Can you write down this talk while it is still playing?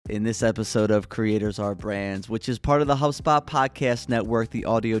In this episode of Creators Are Brands, which is part of the HubSpot Podcast Network, the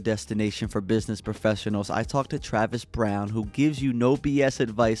audio destination for business professionals, I talked to Travis Brown, who gives you no BS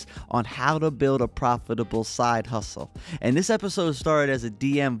advice on how to build a profitable side hustle. And this episode started as a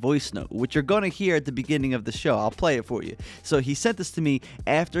DM voice note, which you're going to hear at the beginning of the show. I'll play it for you. So he sent this to me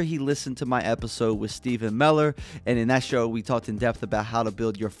after he listened to my episode with Stephen Meller, and in that show, we talked in depth about how to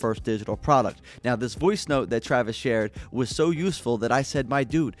build your first digital product. Now, this voice note that Travis shared was so useful that I said, my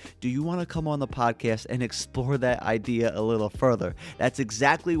dude, do you want to come on the podcast and explore that idea a little further? That's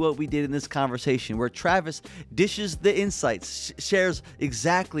exactly what we did in this conversation, where Travis dishes the insights, shares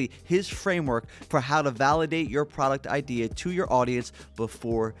exactly his framework for how to validate your product idea to your audience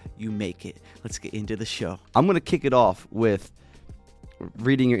before you make it. Let's get into the show. I'm going to kick it off with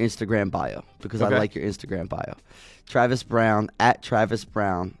reading your Instagram bio, because okay. I like your Instagram bio. Travis Brown, at Travis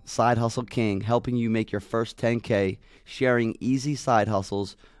Brown, Side Hustle King, helping you make your first 10K, sharing easy side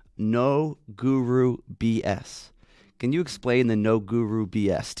hustles, no guru BS. Can you explain the no guru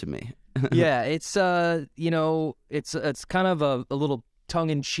BS to me? Yeah, it's it's kind of a little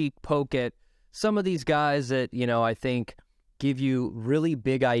tongue-in-cheek poke at some of these guys that, I think give you really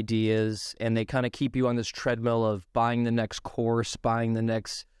big ideas, and they kind of keep you on this treadmill of buying the next course, buying the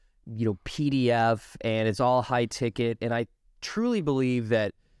next, PDF, and it's all high ticket. And I truly believe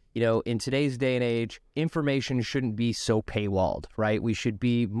that, in today's day and age, information shouldn't be so paywalled, right? We should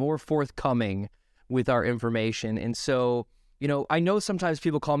be more forthcoming with our information. And so, I know sometimes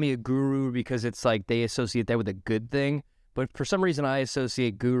people call me a guru because it's like they associate that with a good thing. But for some reason, I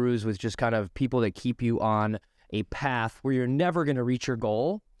associate gurus with just kind of people that keep you on a path where you're never going to reach your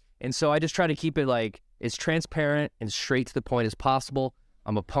goal. And so I just try to keep it like as transparent and straight to the point as possible.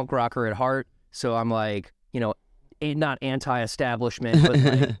 I'm a punk rocker at heart. So I'm like, not anti-establishment, but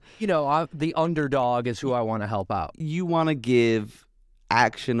like, the underdog is who I want to help out. You want to give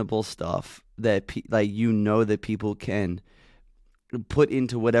actionable stuff that that people can put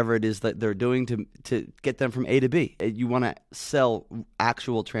into whatever it is that they're doing to get them from A to B. You want to sell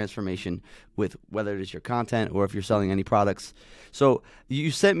actual transformation with whether it is your content or if you're selling any products. So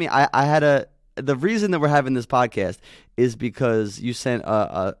you sent me, the reason that we're having this podcast is because you sent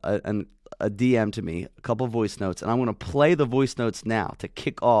a DM to me, a couple voice notes, and I'm going to play the voice notes now to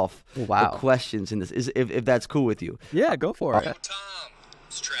kick off the questions in this, if that's cool with you. Yeah, go for it. Tom,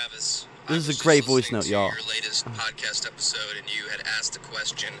 it's Travis. This is a great voice note, y'all. Your latest podcast episode, and you had asked the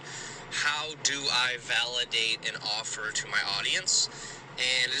question, how do I validate an offer to my audience?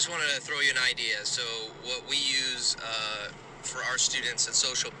 And I just wanted to throw you an idea. So what we use for our students at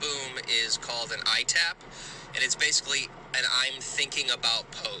Social Boom is called an ITAP, and it's basically an I'm thinking about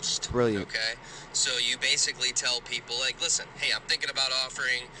post. Brilliant. Okay? So you basically tell people, like, listen, hey, I'm thinking about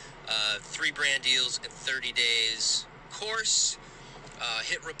offering 3 brand deals in 30 days course.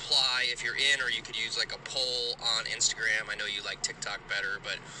 Hit reply if you're in, or you could use like a poll on Instagram. I know you like TikTok better,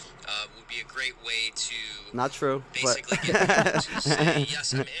 but would be a great way to not true basically get them to say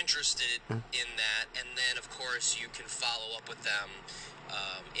yes, I'm interested in that, and then of course you can follow up with them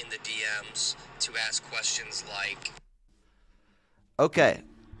in the DMs to ask questions like, okay,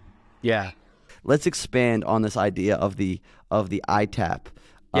 yeah, let's expand on this idea of the ITAP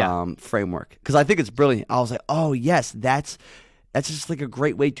framework, because I think it's brilliant. I was like, oh yes, that's just like a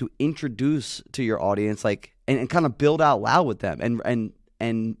great way to introduce to your audience, like, and kind of build out loud with them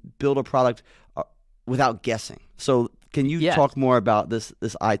and build a product without guessing. So can you talk more about this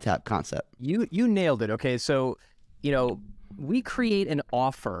ITAP concept? You nailed it. Okay. So, we create an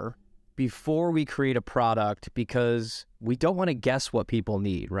offer before we create a product because we don't want to guess what people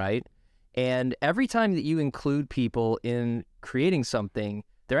need, right? And every time that you include people in creating something,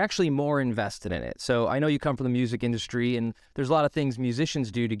 they're actually more invested in it. So I know you come from the music industry, and there's a lot of things musicians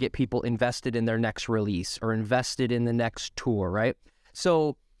do to get people invested in their next release or invested in the next tour, right?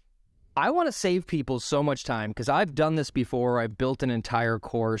 So I want to save people so much time, because I've done this before. I've built an entire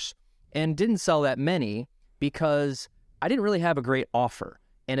course and didn't sell that many because I didn't really have a great offer.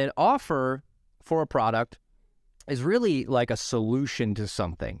 And an offer for a product is really like a solution to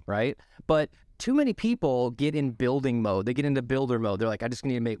something, right? But too many people get in building mode. They get into builder mode. They're like, I just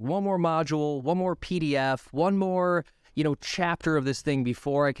need to make one more module, one more PDF, one more, chapter of this thing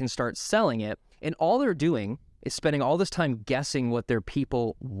before I can start selling it. And all they're doing is spending all this time guessing what their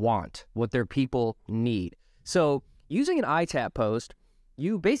people want, what their people need. So using an ITAP post,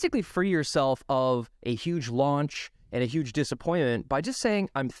 you basically free yourself of a huge launch and a huge disappointment by just saying,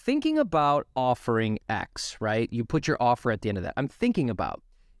 I'm thinking about offering X, right? You put your offer at the end of that. I'm thinking about.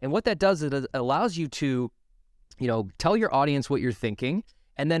 And what that does is it allows you to, tell your audience what you're thinking,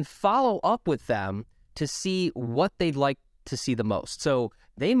 and then follow up with them to see what they'd like to see the most. So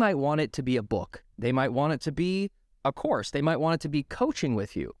They might want it to be a book. They might want it to be a course. They might want it to be coaching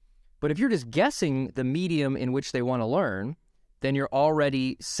with you. But if you're just guessing the medium in which they want to learn, then you're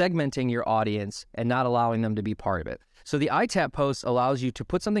already segmenting your audience and not allowing them to be part of it. So the iTap post allows you to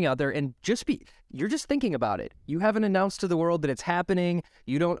put something out there and you're just thinking about it. You haven't announced to the world that it's happening.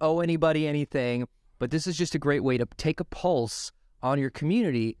 You don't owe anybody anything, but this is just a great way to take a pulse on your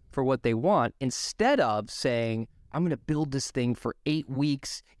community for what they want, instead of saying, I'm going to build this thing for 8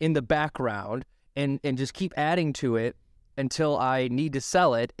 weeks in the background and just keep adding to it until I need to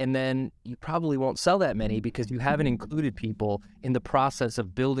sell it. And then you probably won't sell that many because you haven't included people in the process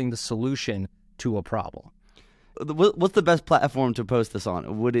of building the solution to a problem. What's the best platform to post this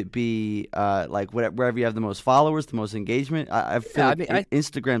on? Would it be like wherever you have the most followers, the most engagement? I feel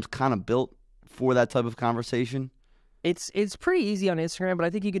Instagram's kind of built for that type of conversation. It's pretty easy on Instagram, but I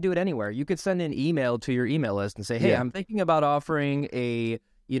think you could do it anywhere. You could send an email to your email list and say, hey, I'm thinking about offering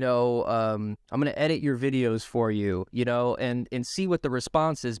I'm going to edit your videos for you, and see what the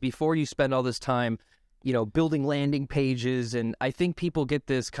response is before you spend all this time, building landing pages. And I think people get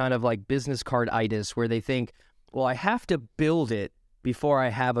this kind of like business card-itis where they think, well, I have to build it before I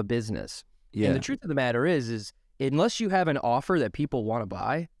have a business. Yeah. And the truth of the matter is unless you have an offer that people want to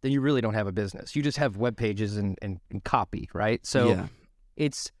buy, then you really don't have a business. You just have web pages and copy, right? So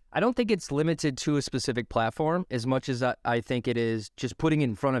I don't think it's limited to a specific platform as much as I think it is just putting it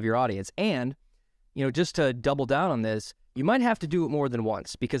in front of your audience. And, just to double down on this, you might have to do it more than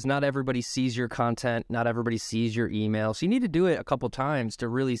once because not everybody sees your content, not everybody sees your email. So you need to do it a couple times to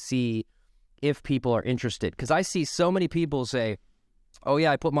really see if people are interested. Because I see so many people say, oh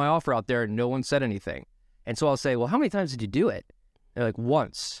yeah, I put my offer out there and no one said anything. And so I'll say, well, how many times did you do it? They're like,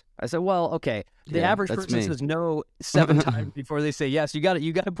 once. I said, well, okay. The average person says no 7 times before they say yes. You got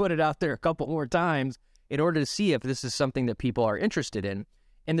to put it out there a couple more times in order to see if this is something that people are interested in.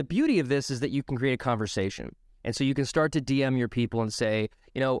 And the beauty of this is that you can create a conversation. And so you can start to DM your people and say,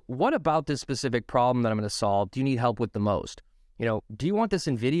 what about this specific problem that I'm going to solve do you need help with the most? Do you want this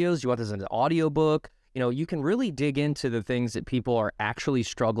in videos? Do you want this in an audiobook? You can really dig into the things that people are actually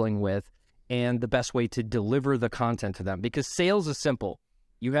struggling with and the best way to deliver the content to them. Because sales is simple.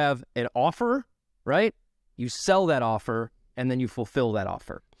 You have an offer, right? You sell that offer, and then you fulfill that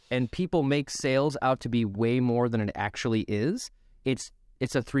offer. And people make sales out to be way more than it actually is. It's a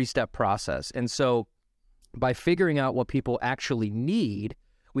 3-step process. And so by figuring out what people actually need,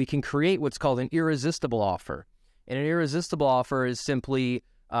 we can create what's called an irresistible offer. And an irresistible offer is simply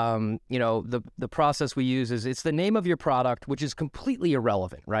the process we use is it's the name of your product, which is completely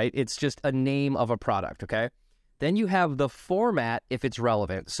irrelevant, right? It's just a name of a product, okay? Then you have the format if it's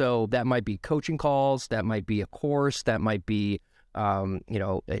relevant. So that might be coaching calls, that might be a course, that might be, a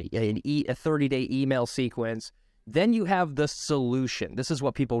 30-day email sequence. Then you have the solution. This is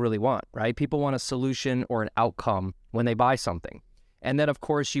what people really want, right? People want a solution or an outcome when they buy something. And then, of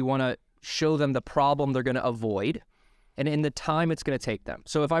course, you want to show them the problem they're going to avoid and in the time it's going to take them.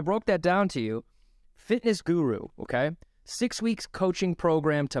 So if I broke that down to you, Fitness Guru, okay? 6 weeks coaching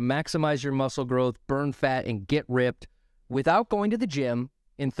program to maximize your muscle growth, burn fat, and get ripped without going to the gym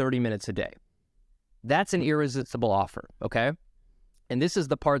in 30 minutes a day. That's an irresistible offer, okay? And this is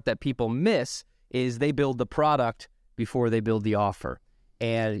the part that people miss is they build the product before they build the offer.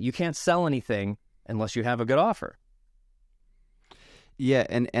 And you can't sell anything unless you have a good offer. Yeah,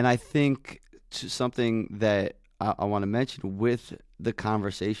 and I think something that I want to mention with the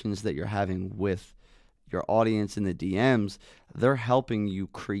conversations that you're having with your audience in the DMs, they're helping you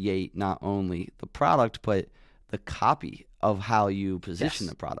create not only the product, but the copy of how you position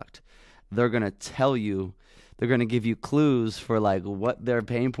the product. They're going to tell you, they're going to give you clues for like what their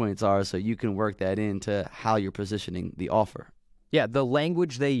pain points are so you can work that into how you're positioning the offer. Yeah, the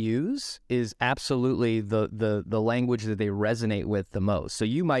language they use is absolutely the language that they resonate with the most. So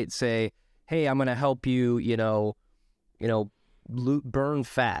you might say, hey, I'm going to help you, burn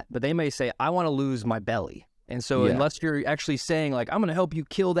fat. But they may say, I want to lose my belly. And so unless you're actually saying like, I'm going to help you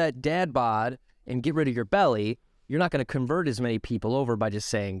kill that dad bod and get rid of your belly, you're not going to convert as many people over by just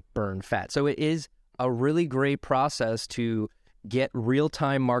saying burn fat. So it is a really great process to get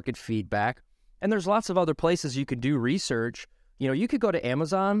real-time market feedback. And there's lots of other places you could do research. You could go to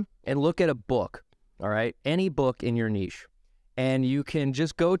Amazon and look at a book, all right? Any book in your niche. And you can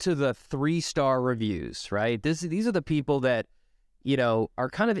just go to the 3-star reviews, right? These are the people that, are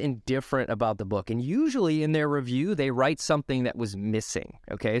kind of indifferent about the book. And usually in their review, they write something that was missing,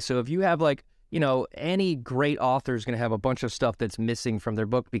 okay? So if you have any great author is going to have a bunch of stuff that's missing from their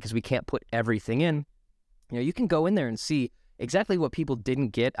book because we can't put everything in. You can go in there and see exactly what people didn't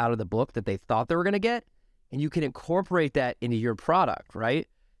get out of the book that they thought they were going to get. and you can incorporate that into your product, right?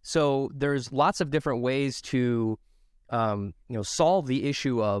 So there's lots of different ways to, solve the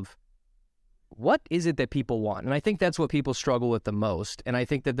issue of what is it that people want? And I think that's what people struggle with the most. And I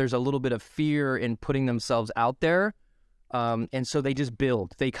think that there's a little bit of fear in putting themselves out there. And so they just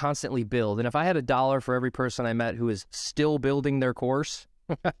build. They constantly build. And if I had $1 for every person I met who is still building their course,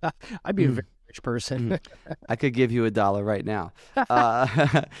 I'd be a very rich person. I could give you $1 right now.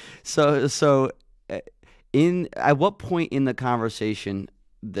 So at what point in the conversation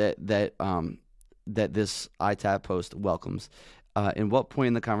that this iTab post welcomes, in what point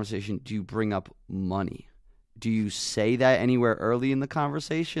in the conversation do you bring up money? Do you say that anywhere early in the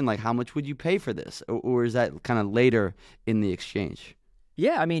conversation? Like, how much would you pay for this? Or is that kind of later in the exchange?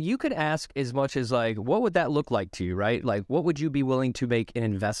 Yeah, I mean, you could ask as much as like, what would that look like to you, right? Like, what would you be willing to make an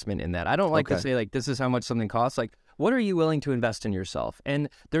investment in that? I don't like to say like, this is how much something costs. Like, what are you willing to invest in yourself? And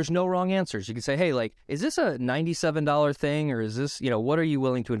there's no wrong answers. You can say, hey, like, is this a $97 thing, or is this, what are you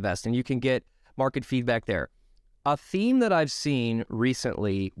willing to invest? And you can get market feedback there. A theme that I've seen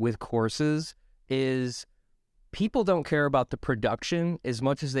recently with courses is people don't care about the production as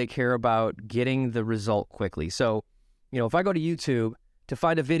much as they care about getting the result quickly. So, if I go to YouTube to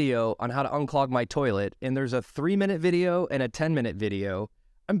find a video on how to unclog my toilet, and there's a 3-minute video and a 10-minute video,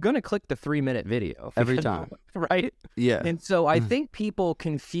 I'm going to click the 3-minute video. Every time. Right? Yeah. And so I think people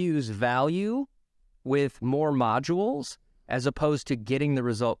confuse value with more modules as opposed to getting the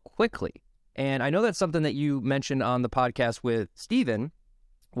result quickly. And I know that's something that you mentioned on the podcast with Steven,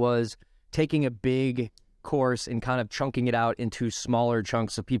 was taking a big course and kind of chunking it out into smaller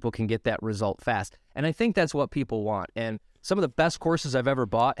chunks so people can get that result fast. And I think that's what people want. And some of the best courses I've ever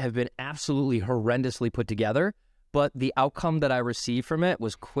bought have been absolutely horrendously put together, but the outcome that I received from it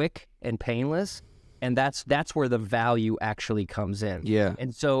was quick and painless. And that's where the value actually comes in. Yeah.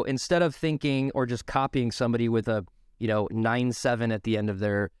 And so instead of thinking or just copying somebody with a, 9.7 at the end of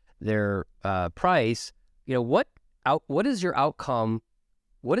their price, what is your outcome?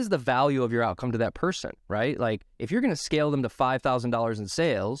 What is the value of your outcome to that person, right? Like, if you're going to scale them to $5,000 in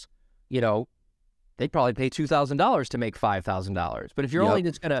sales, they'd probably pay $2,000 to make $5,000. But if you're only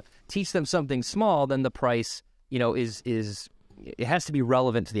just going to teach them something small, then the price, is it has to be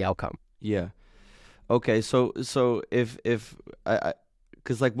relevant to the outcome. Yeah. Okay. So if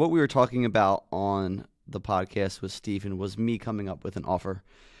because like what we were talking about on the podcast with Stephen was me coming up with an offer.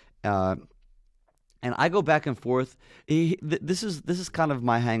 And I go back and forth. This is kind of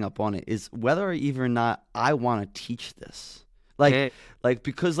my hang up on it, is whether or even not I want to teach this.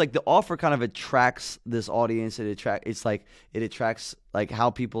 Because like the offer kind of attracts this audience. It attracts like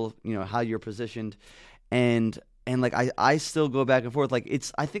how people, how you're positioned. And like I still go back and forth. Like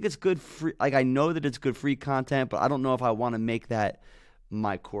I think it's good free. Like I know that it's good free content, but I don't know if I want to make that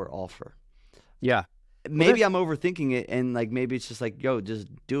my core offer. Yeah. Maybe I'm overthinking it, and like maybe it's just like, just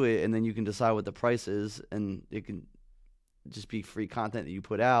do it, and then you can decide what the price is, and it can just be free content that you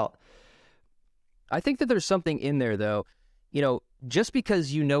put out. I think that there's something in there, though. Just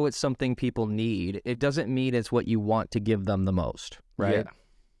because it's something people need, it doesn't mean it's what you want to give them the most, right? Yeah.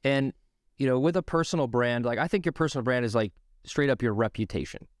 And with a personal brand, like I think your personal brand is like straight up your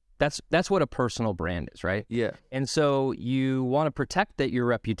reputation. That's what a personal brand is, right? Yeah. And so you want to protect your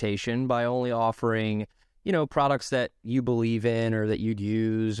reputation by only offering, products that you believe in or that you'd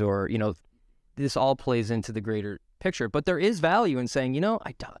use, or, this all plays into the greater picture. But there is value in saying,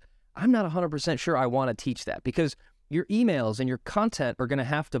 I'm not 100% sure I want to teach that, because your emails and your content are going to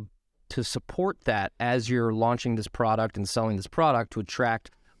have to support that as you're launching this product and selling this product to attract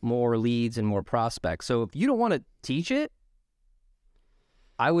more leads and more prospects. So if you don't want to teach it,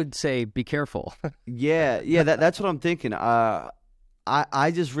 I would say be careful. Yeah, that's what I'm thinking.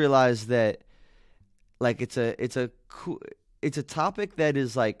 I just realized that like it's a topic that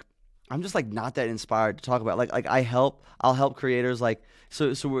is like I'm just like not that inspired to talk about. Like I'll help creators, like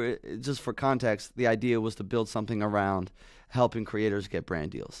so we're just for context, the idea was to build something around helping creators get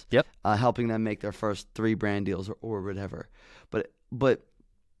brand deals. Yep. Helping them make their first 3 brand deals or whatever. But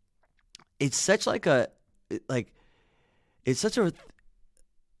it's such like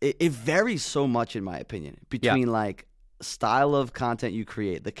it varies so much, in my opinion, between like style of content you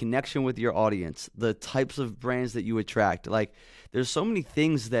create, the connection with your audience, the types of brands that you attract. Like there's so many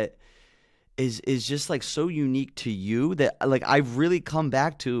things that is just like so unique to you that like I've really come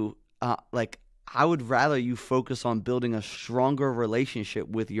back to like I would rather you focus on building a stronger relationship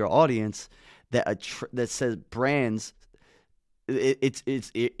with your audience that says brands.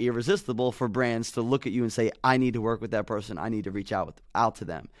 It's irresistible for brands to look at you and say, I need to work with that person. I need to reach out to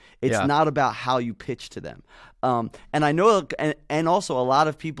them. It's not about how you pitch to them. And I know, and also a lot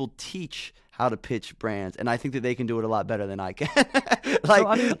of people teach how to pitch brands, and I think that they can do it a lot better than I can. So,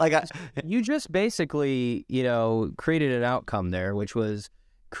 I mean, you just basically, created an outcome there, which was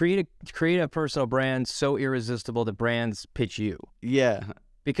create a personal brand so irresistible that brands pitch you. Yeah.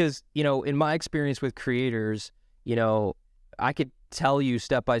 Because, in my experience with creators, I could tell you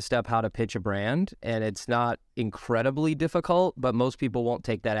step by step how to pitch a brand, and it's not incredibly difficult, but most people won't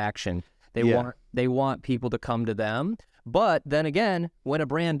take that action. They want people to come to them. But then again, when a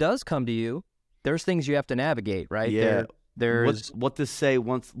brand does come to you, there's things you have to navigate, right? Yeah. There's what to say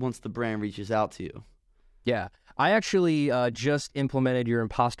once the brand reaches out to you. Yeah. I actually just implemented your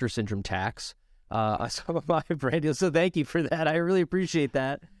imposter syndrome tax on some of my brand deals. So thank you for that. I really appreciate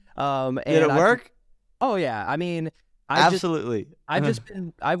that. Did it work? Oh yeah. I mean, Absolutely.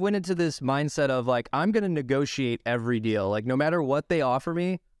 I went into this mindset of like, I'm going to negotiate every deal. Like no matter what they offer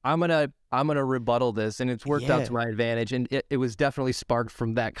me, I'm going to rebuttal this, and it's worked out to my advantage. And it was definitely sparked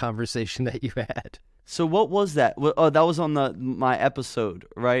from that conversation that you had. So what was that? Oh, that was on my episode,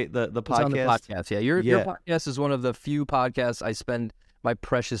 right? The podcast. It's on the podcast. Yeah. Your podcast is one of the few podcasts I spend my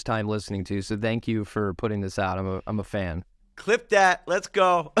precious time listening to. So thank you for putting this out. I'm a fan. Clip that. Let's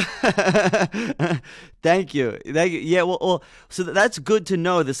go. Thank you. Yeah. Well, so that's good to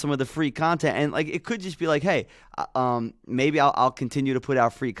know that some of the free content, and like it could just be like, hey, maybe I'll continue to put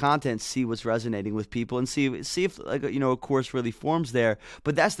out free content, see what's resonating with people, and see if like a course really forms there.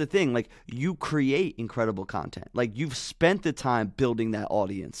 But that's the thing. Like you create incredible content. Like you've spent the time building that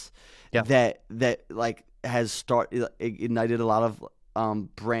audience. Yeah. That like has ignited a lot of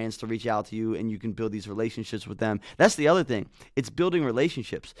brands to reach out to you, and you can build these relationships with them. That's the other thing. It's building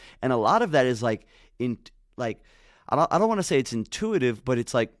relationships, and a lot of that is I don't want to say it's intuitive, but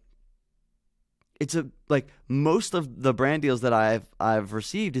it's like most of the brand deals that I've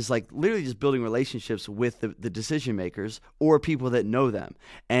received is like literally just building relationships with the decision makers or people that know them,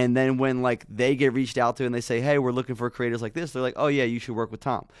 and then when like they get reached out to and they say, hey, we're looking for creators like this, they're like, oh yeah, you should work with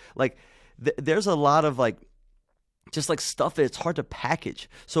Tom. Like there's a lot of like just like stuff that it's hard to package.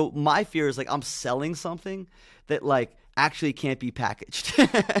 So my fear is like I'm selling something that like actually can't be packaged.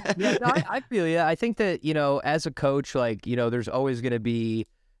 Yeah, no, I feel you. I think that, as a coach, like, there's always going to be,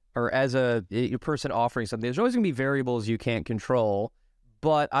 or as a person offering something, there's always going to be variables you can't control.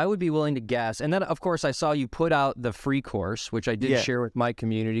 But I would be willing to guess. And then, of course, I saw you put out the free course, which I did share with my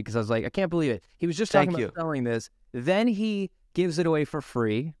community because I was like, I can't believe it. He was just talking about selling this. Then he gives it away for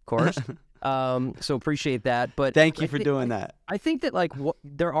free, of course. So appreciate that. But thank you for doing that. I think that like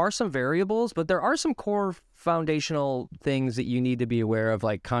there are some variables, but there are some core foundational things that you need to be aware of,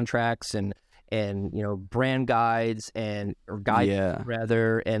 like contracts and brand guides or guides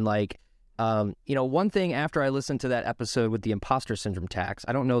rather. And like, one thing after I listened to that episode with the imposter syndrome tax,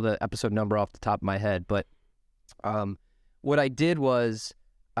 I don't know the episode number off the top of my head, but what I did was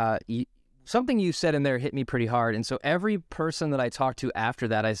something you said in there hit me pretty hard. And so every person that I talked to after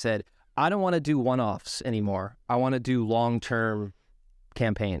that, I said, I don't want to do one-offs anymore. I want to do long-term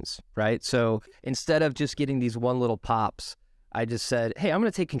campaigns, right? So instead of just getting these one little pops, I just said, hey, I'm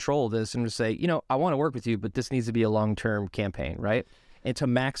going to take control of this and just say, I want to work with you, but this needs to be a long-term campaign, right? And to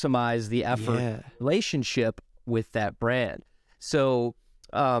maximize the effort relationship with that brand. So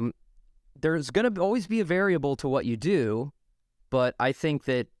there's going to always be a variable to what you do, but I think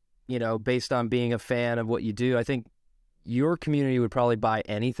that, based on being a fan of what you do, I think your community would probably buy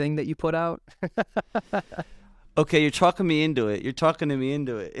anything that you put out. Okay, you're talking me into it. You're talking to me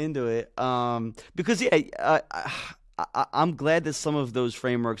into it. Because I'm glad that some of those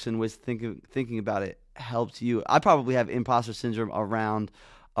frameworks and ways thinking about it helped you. I probably have imposter syndrome around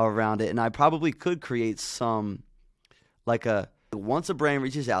it, and I probably could create some like once a brand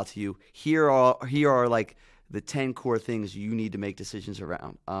reaches out to you, here are like the 10 core things you need to make decisions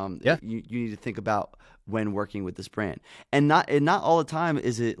around. You need to think about when working with this brand, and not all the time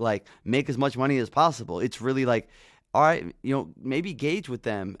is it like make as much money as possible. It's really like, all right, maybe gauge with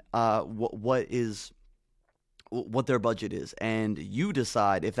them what their budget is, and you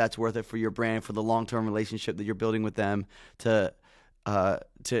decide if that's worth it for your brand, for the long-term relationship that you're building with them to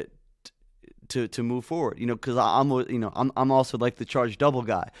move forward. Because I'm also like the charge double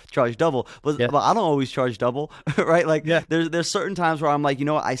guy. Charge double, but I don't always charge double, right? Like there's certain times where I'm like,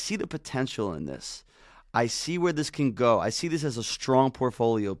 I see the potential in this. I see where this can go. I see this as a strong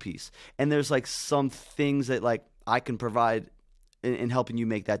portfolio piece, and there's like some things that like I can provide in helping you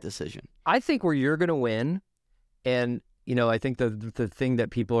make that decision. I think where you're going to win, and I think the thing that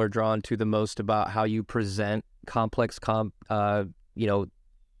people are drawn to the most about how you present complex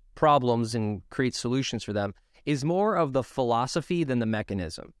problems and create solutions for them is more of the philosophy than the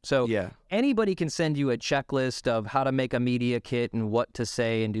mechanism. So anybody can send you a checklist of how to make a media kit and what to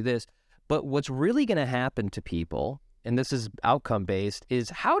say and do this. But what's really going to happen to people, and this is outcome based, is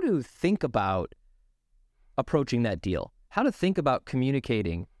how to think about approaching that deal, how to think about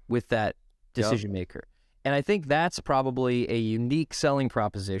communicating with that decision maker. And I think that's probably a unique selling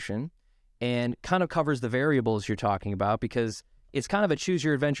proposition and kind of covers the variables you're talking about, because it's kind of a choose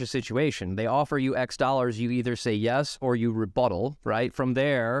your adventure situation. They offer you X dollars, you either say yes or you rebuttal, right? From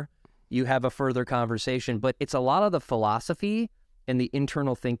there, you have a further conversation. But it's a lot of the philosophy and the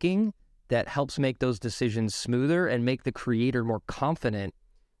internal thinking that helps make those decisions smoother and make the creator more confident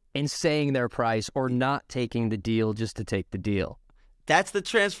in saying their price or not taking the deal just to take the deal. That's the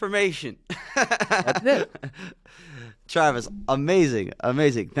transformation. That's it. Travis, amazing.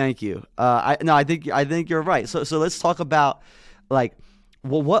 Thank you. I think you're right. So let's talk about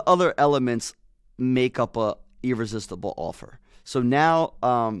what other elements make up a irresistible offer. So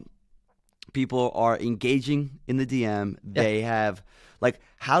now people are engaging in the DM. They have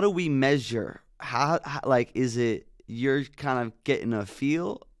how do we measure? How is it you're kind of getting a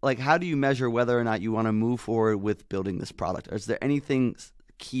feel? How do you measure whether or not you want to move forward with building this product? Or is there anything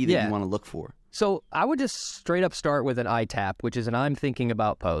key that you want to look for? So I would just straight up start with an ITAP, which is an I'm thinking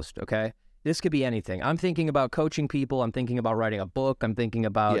about post, okay? This could be anything. I'm thinking about coaching people. I'm thinking about writing a book. I'm thinking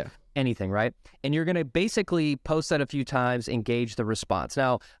about anything, right? And you're going to basically post that a few times, engage the response.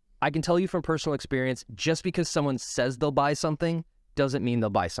 Now, I can tell you from personal experience, just because someone says they'll buy something doesn't mean they'll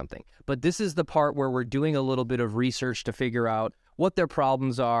buy something. But this is the part where we're doing a little bit of research to figure out what their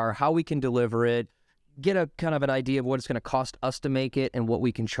problems are, how we can deliver it, get a kind of an idea of what it's going to cost us to make it and what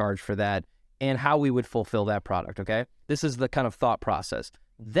we can charge for that, and how we would fulfill that product, okay? This is the kind of thought process.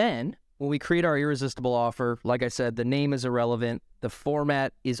 Then, when we create our irresistible offer, like I said, the name is irrelevant. The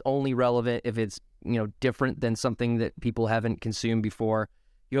format is only relevant if it's, different than something that people haven't consumed before.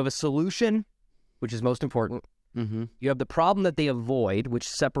 You have a solution, which is most important. Mm-hmm. You have the problem that they avoid, which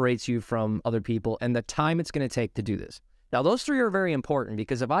separates you from other people, and the time it's going to take to do this. Now, those three are very important,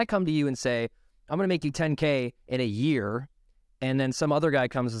 because if I come to you and say, I'm going to make you 10K in a year, and then some other guy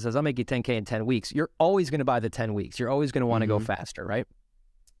comes and says, I'll make you 10K in 10 weeks, you're always going to buy the 10 weeks. You're always going to want to go faster, right?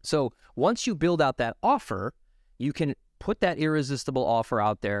 So once you build out that offer, you can put that irresistible offer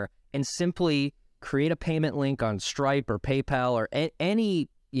out there and simply create a payment link on Stripe or PayPal or any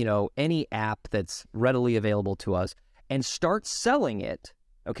app that's readily available to us, and start selling it,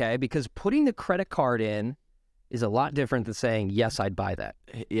 okay? Because putting the credit card in is a lot different than saying, yes, I'd buy that.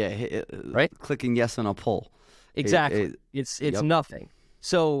 Yeah. Right? Clicking yes on a poll. Exactly. It's nothing.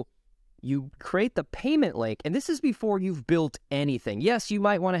 So you create the payment link, and this is before you've built anything. Yes, you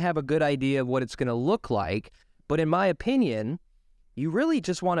might want to have a good idea of what it's going to look like, but in my opinion, you really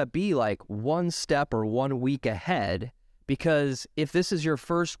just want to be one step or 1 week ahead, because if this is your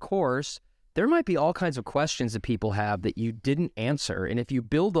first course, there might be all kinds of questions that people have that you didn't answer, and if you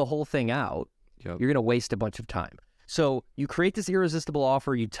build the whole thing out, you're going to waste a bunch of time. So you create this irresistible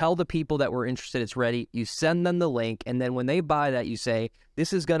offer, you tell the people that we're interested it's ready, you send them the link, and then when they buy that, you say,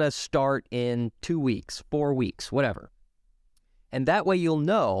 this is going to start in 2 weeks, 4 weeks, whatever. And that way you'll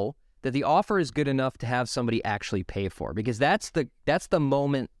know that the offer is good enough to have somebody actually pay for, because that's the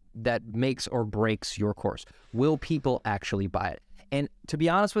moment that makes or breaks your course. Will people actually buy it? And to be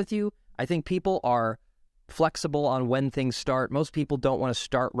honest with you, I think people are flexible on when things start. Most people don't want to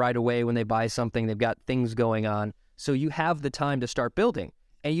start right away when they buy something. They've got things going on. So you have the time to start building.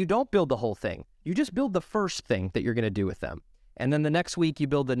 And you don't build the whole thing. You just build the first thing that you're going to do with them. And then the next week you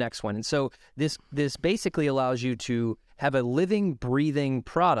build the next one. And so this basically allows you to have a living, breathing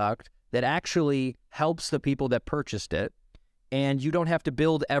product that actually helps the people that purchased it. And you don't have to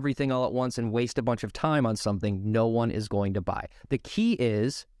build everything all at once and waste a bunch of time on something no one is going to buy. The key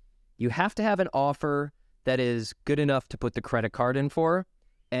is you have to have an offer that is good enough to put the credit card in for.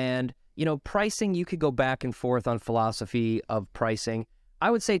 And, pricing, you could go back and forth on philosophy of pricing.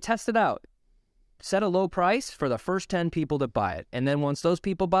 I would say test it out. Set a low price for the first 10 people that buy it. And then once those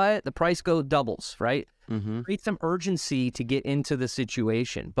people buy it, the price doubles, right? Mm-hmm. Create some urgency to get into the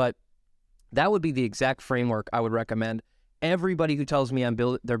situation. But that would be the exact framework I would recommend. Everybody who tells me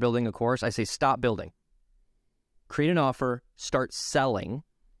they're building a course, I say stop building. Create an offer, start selling,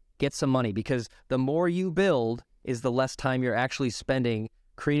 get some money, because the more you build is the less time you're actually spending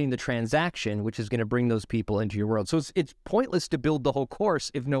creating the transaction, which is going to bring those people into your world. So it's pointless to build the whole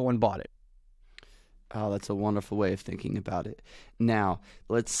course if no one bought it. Oh, that's a wonderful way of thinking about it. Now,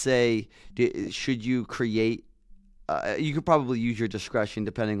 let's say, should you create, you could probably use your discretion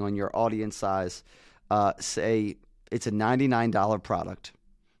depending on your audience size. Say it's a $99 product.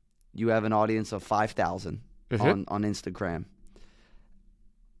 You have an audience of 5,000 on Instagram.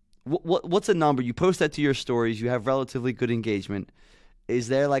 What's a number? You post that to your stories. You have relatively good engagement. is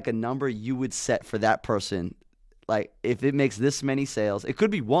there like a number you would set for that person? Like if it makes this many sales, it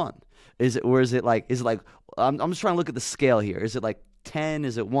could be one. Is it like I'm just trying to look at the scale here. Is it like 10?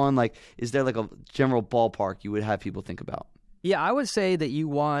 Is it 1? Like, is there like a general ballpark you would have people think about? Yeah, I would say that you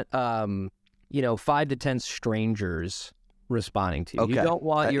want 5 to 10 strangers responding to you. Okay. You don't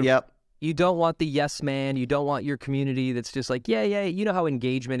want your Yep. You don't want the yes man. You don't want your community that's just like, yeah. You know how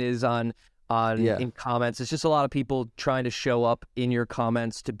engagement is in comments. It's just a lot of people trying to show up in your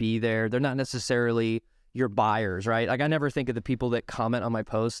comments to be there. They're not necessarily your buyers, right? Like I never think of the people that comment on my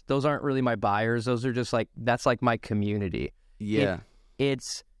posts. Those aren't really my buyers. Those are just like, that's like my community. Yeah.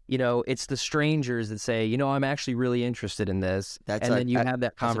 It's the strangers that say, I'm actually really interested in this. Then you have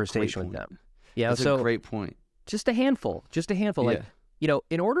that conversation with them. Yeah. That's a great point. Just a handful. Yeah. Like,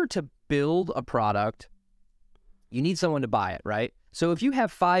 in order to build a product, you need someone to buy it, right? So if you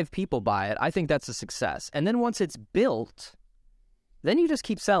have 5 people buy it, I think that's a success. And then once it's built, then you just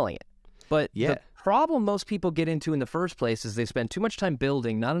keep selling it. But the problem most people get into in the first place is they spend too much time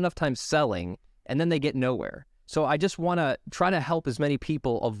building, not enough time selling, and then they get nowhere. So I just want to try to help as many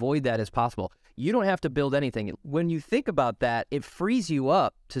people avoid that as possible. You don't have to build anything. When you think about that, it frees you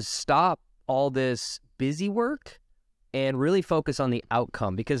up to stop all this busy work and really focus on the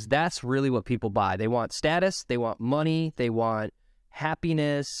outcome, because that's really what people buy. They want status, they want money, they want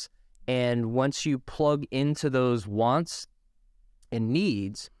happiness. And once you plug into those wants and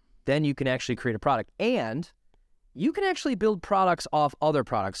needs, then you can actually create a product. And you can actually build products off other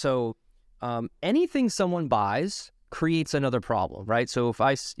products. So anything someone buys creates another problem, right? So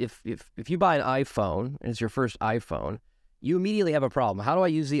if you buy an iPhone and it's your first iPhone, you immediately have a problem. How do I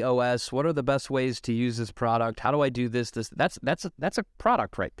use the OS? What are the best ways to use this product? How do I do this? That's a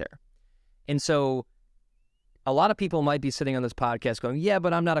product right there. And so a lot of people might be sitting on this podcast going, yeah,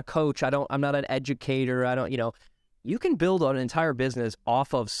 but I'm not a coach. I'm not an educator. You can build an entire business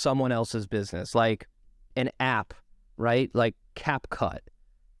off of someone else's business, like an app, right? Like CapCut.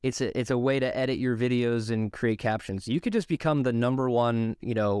 It's a way to edit your videos and create captions. You could just become the number one,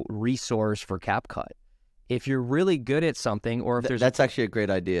 resource for CapCut. If you're really good at something, or if that's actually a great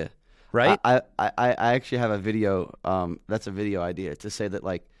idea, right? I actually have a video. That's a video idea to say that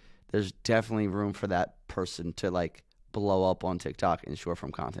like there's definitely room for that person to like blow up on TikTok and short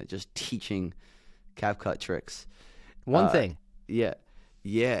form content, just teaching CapCut tricks. One thing, yeah,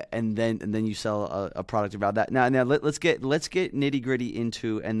 and then you sell a product about that. Now let's get nitty gritty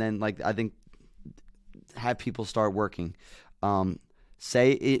into, and then like I think have people start working.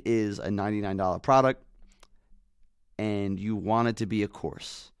 Say it is a $99 product, and you want it to be a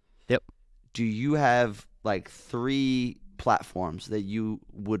course. Yep. Do you have like 3 platforms that you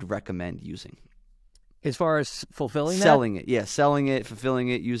would recommend using? As far as fulfilling selling it, fulfilling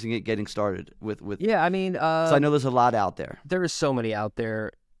it, using it, getting started with. Yeah, I mean, so I know there's a lot out there. There is so many out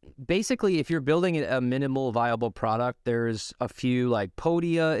there. Basically, if you're building a minimal viable product, there's a few, like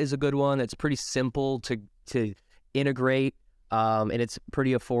Podia is a good one. It's pretty simple to integrate, and it's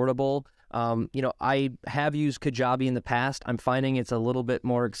pretty affordable. I have used Kajabi in the past. I'm finding it's a little bit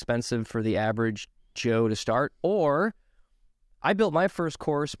more expensive for the average Joe to start. Or I built my first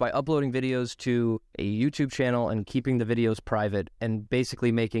course by uploading videos to a YouTube channel and keeping the videos private, and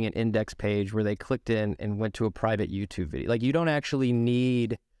basically making an index page where they clicked in and went to a private YouTube video. Like, you don't actually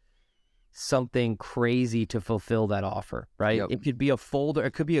need something crazy to fulfill that offer, right? Yep. It could be a folder.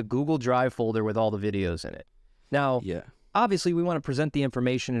 It could be a Google Drive folder with all the videos in it. Now, obviously, we want to present the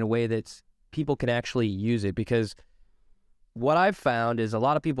information in a way that people can actually use it, because what I've found is a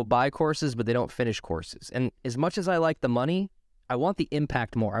lot of people buy courses, but they don't finish courses. And as much as I like the money, I want the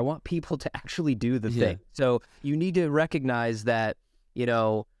impact more. I want people to actually do the thing. So you need to recognize that,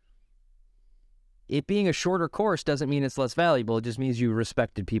 it being a shorter course doesn't mean it's less valuable. It just means you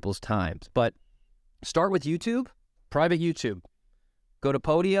respected people's times. But start with YouTube, private YouTube. Go to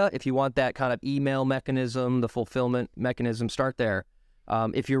Podia if you want that kind of email mechanism, the fulfillment mechanism. Start there.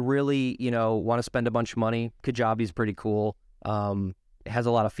 If you really, want to spend a bunch of money, Kajabi is pretty cool. It has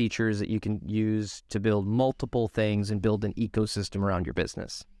a lot of features that you can use to build multiple things and build an ecosystem around your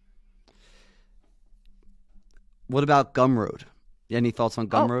business. What about Gumroad? Any thoughts on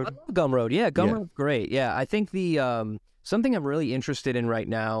Gumroad? I love Gumroad. Yeah, Gumroad's great. Yeah, I think the something I'm really interested in right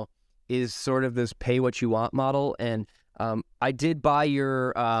now is sort of this pay what you want model. And I did buy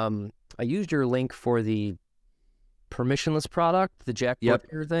I used your link for the permissionless product, the Jack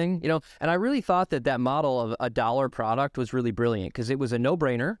Butler thing, and I really thought that model of $1 product was really brilliant, because it was a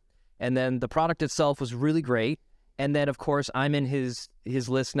no-brainer, and then the product itself was really great. And then, of course, I'm in his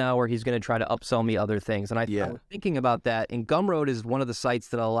list now where he's going to try to upsell me other things. And I was thinking about that. And Gumroad is one of the sites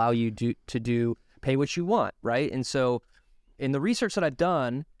that allow you to do pay what you want, right? And so in the research that I've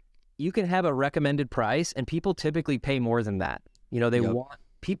done, you can have a recommended price, and people typically pay more than that.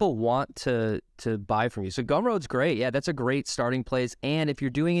 People want to buy from you. So Gumroad's great. Yeah, that's a great starting place. And if you're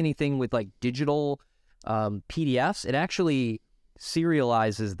doing anything with like digital PDFs, it actually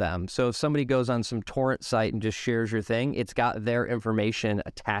serializes them. So if somebody goes on some torrent site and just shares your thing, it's got their information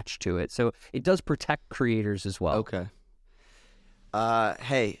attached to it. So it does protect creators as well. Okay.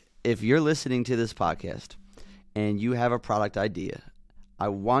 Hey, if you're listening to this podcast and you have a product idea, I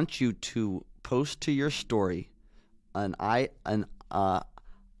want you to post to your story an iTap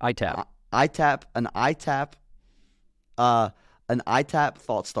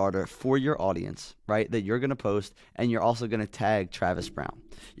thought starter for your audience, right? That you're going to post, and you're also going to tag Travis Brown.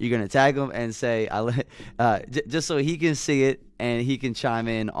 You're going to tag him and say, just so he can see it and he can chime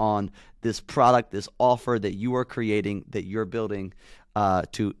in on this product, this offer that you are creating, that you're building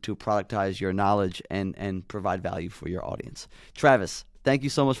to productize your knowledge and provide value for your audience. Travis, thank you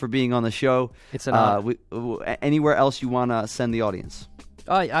so much for being on the show. It's an honor. Anywhere else you want to send the audience?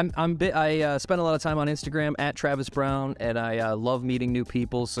 I spend a lot of time on Instagram at Travis Brown, and I love meeting new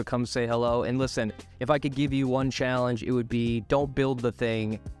people, so come say hello. And listen, if I could give you one challenge, it would be don't build the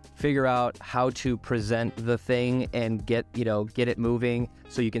thing. Figure out how to present the thing and get it moving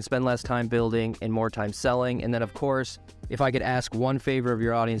so you can spend less time building and more time selling. And then, of course, if I could ask one favor of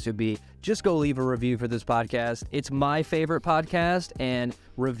your audience, it would be just go leave a review for this podcast. It's my favorite podcast, and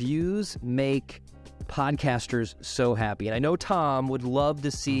reviews make podcasters so happy. And I know Tom would love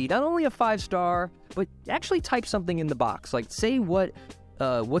to see not only a 5-star, but actually type something in the box. Like, say what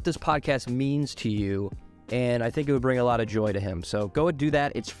this podcast means to you. And I think it would bring a lot of joy to him. So go and do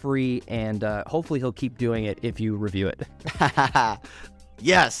that. It's free, and hopefully he'll keep doing it if you review it.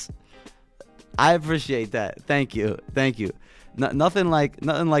 Yes, I appreciate that. Thank you. Nothing like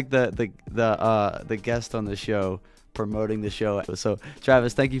the guest on the show promoting the show. So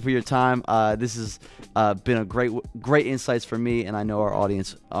Travis, thank you for your time. This has been a great insights for me, and I know our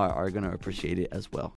audience are going to appreciate it as well.